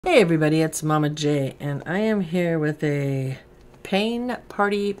Hey everybody, it's Mama J, and I am here with a Pain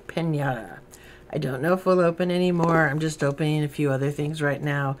Party Pinata. I don't know if we'll open any more. I'm just opening a few other things right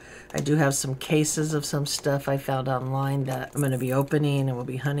now. I do have some cases of some stuff I found online that I'm going to be opening, and we'll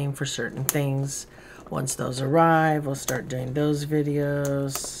be hunting for certain things. Once those arrive, we'll start doing those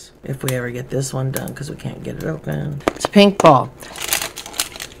videos. If we ever get this one done, because we can't get it open. It's a pink ball.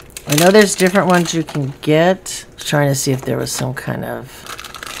 I know there's different ones you can get. I was trying to see if there was some kind of...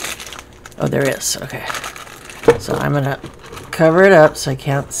 Oh, there is. Okay. So I'm going to cover it up so I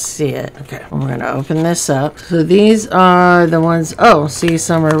can't see it. Okay. We're going to open this up. So these are the ones... Oh, see,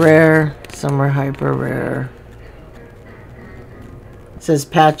 some are rare. Some are hyper rare. It says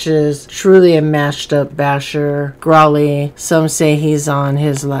Patches. Truly a mashed up basher. Growly. Some say he's on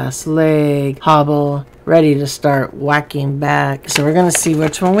his last leg. Hobble. Ready to start whacking back. So we're going to see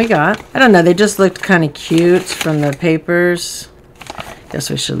which one we got. I don't know. They just looked kind of cute from the papers. Guess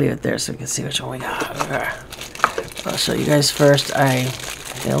we should leave it there so we can see which one we got. Okay. I'll show you guys first.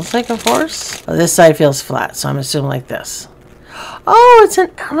 Feels like a horse. Oh, this side feels flat, so I'm assuming like this. Oh, it's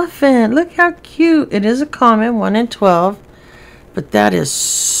an elephant. Look how cute. It is a common, 1 in 12. But that is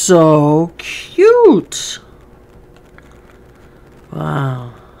so cute.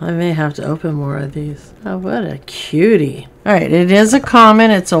 Wow. I may have to open more of these. Oh, what a cutie. All right, it is a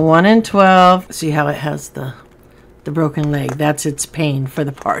common. It's a 1 in 12. See how it has the broken leg. That's its pain for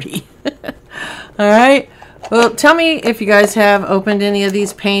the party. All right. Well, tell me if you guys have opened any of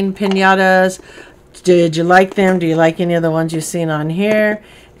these pain pinatas. Did you like them? Do you like any of the ones you've seen on here?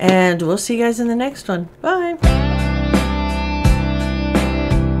 And we'll see you guys in the next one. Bye.